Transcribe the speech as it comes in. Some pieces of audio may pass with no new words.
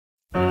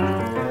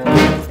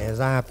As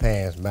I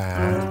passed by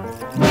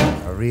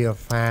a real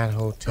fine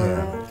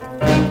hotel,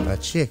 a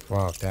chick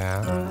walked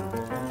out.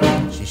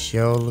 She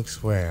sure looked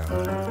swell.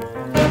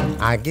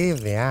 I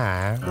gave the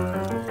eye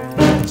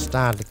and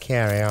started to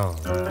carry on,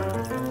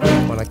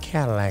 when a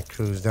Cadillac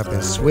cruised up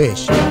and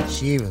swish,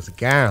 she was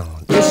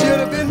gone. It should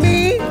have been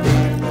me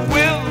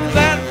with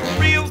that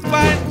real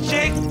fine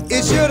chick.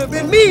 It should have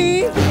been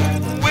me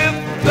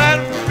with that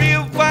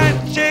real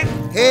fine chick.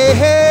 Hey,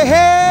 hey,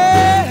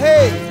 hey,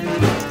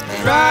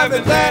 hey,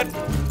 driving that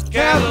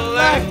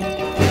Cadillac.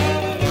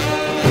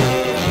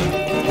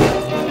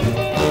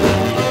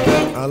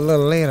 A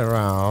little later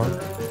on,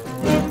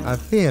 a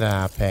theater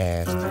I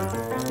passed,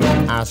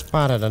 I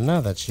spotted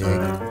another chick,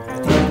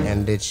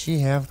 and did she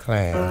have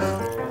class.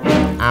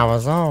 I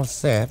was all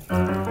set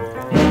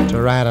to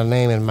write her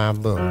name in my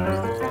book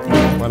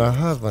when her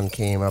husband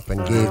came up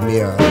and gave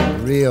me a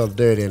real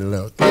dirty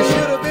look. It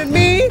should have been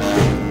me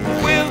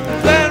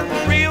with that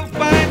real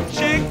fine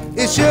chick.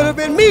 It should have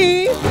been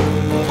me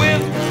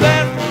with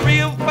that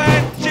real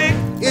fine chick.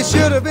 It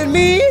should have been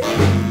me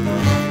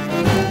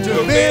to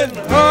have been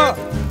her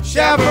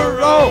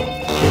chaperone.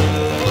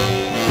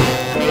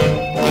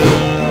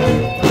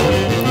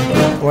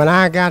 When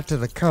I got to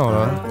the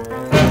corner,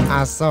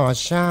 I saw a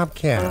sharp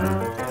cat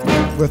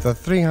with a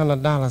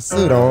 $300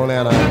 suit on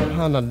and a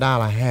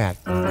 $100 hat.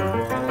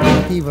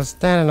 He was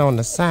standing on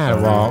the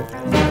sidewalk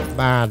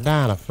by a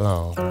diner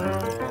floor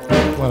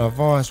when a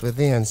voice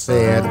within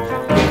said,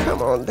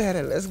 "Come on,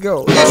 Daddy, let's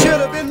go." It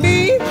should have been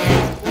me